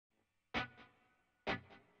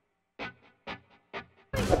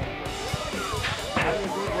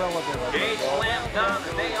Gage slams down,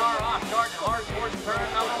 and they are off. Starting hard towards turn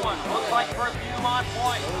number 1. Looks like Perfume on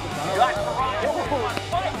point. You got Toronto on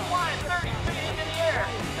point, flying 30 feet into the air.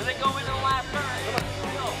 And they go into the last turn.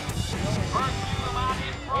 Perfume out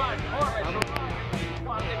in front. Corbin,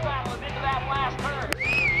 they battle him into that last turn.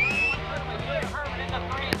 Into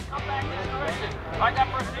 3, come back this direction. I got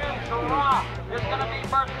Perfume, Chirag. It's going to be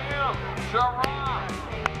Perfume, Chirag.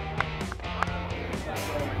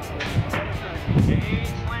 Gage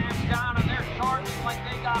slams down, and they're charging like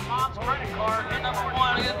they got Mom's credit card. And number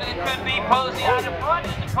 1, it could be Posey out in front.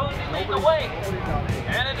 Is it Posey leading the way?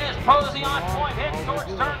 And it is Posey on point, heading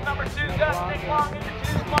towards turn number 2. Got Nick Long into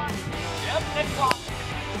 2 spots. Yep, Nick Long.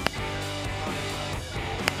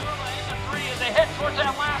 Zuma into 3 as they head towards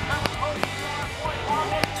that last turn. Posey on point, Long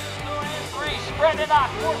into 2 and 3. Spread it out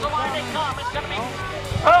towards the line they come. It's going to be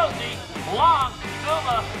Posey, Long,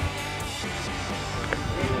 Zuma.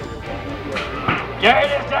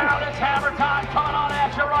 Gate is down, it's hammer time, coming on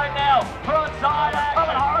at you right now. Front side action,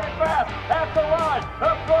 coming hard and fast, at the line,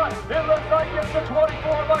 up front, it looks like it's the 24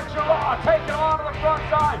 by Chirag, taking on to the front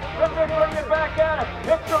side, as they bring it back at it,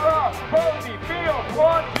 it's Chirag, Posey, Field,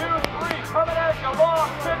 1, 2, 3, coming at you, Long,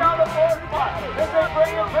 sitting on the 4th spot, as they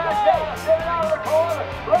bring it back down, getting out of the corner,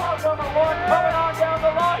 round number 1, coming on down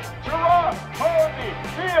the line, Chirag, Posey,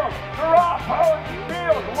 Field, Chirag, Posey,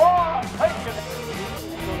 Field, Long, taking it.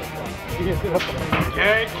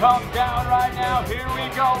 Gate comes down right now. Here we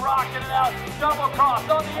go, rocking it out. Double cross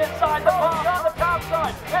on the inside, the bomb on the top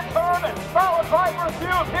side. It's Herman, followed by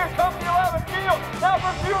Perfume. Here comes the 11 Field. Now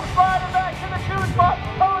Perfume sliding back to the 2 spot.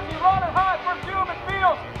 Posey running high. Perfume and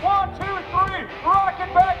Field. 1, 2, 3.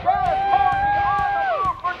 Rocking back at it. Posey on the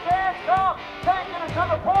move for Dance Tom. Taking it to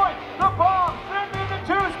the point. The bomb sitting in the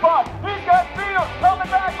 2 spot. He's got Field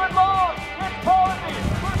coming back with Long. It's Posey.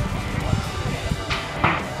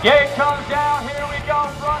 Gate comes down, here we go,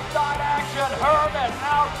 front side action, Herman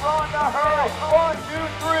out front to hurry, 1, 2,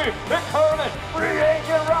 3, it's Herman.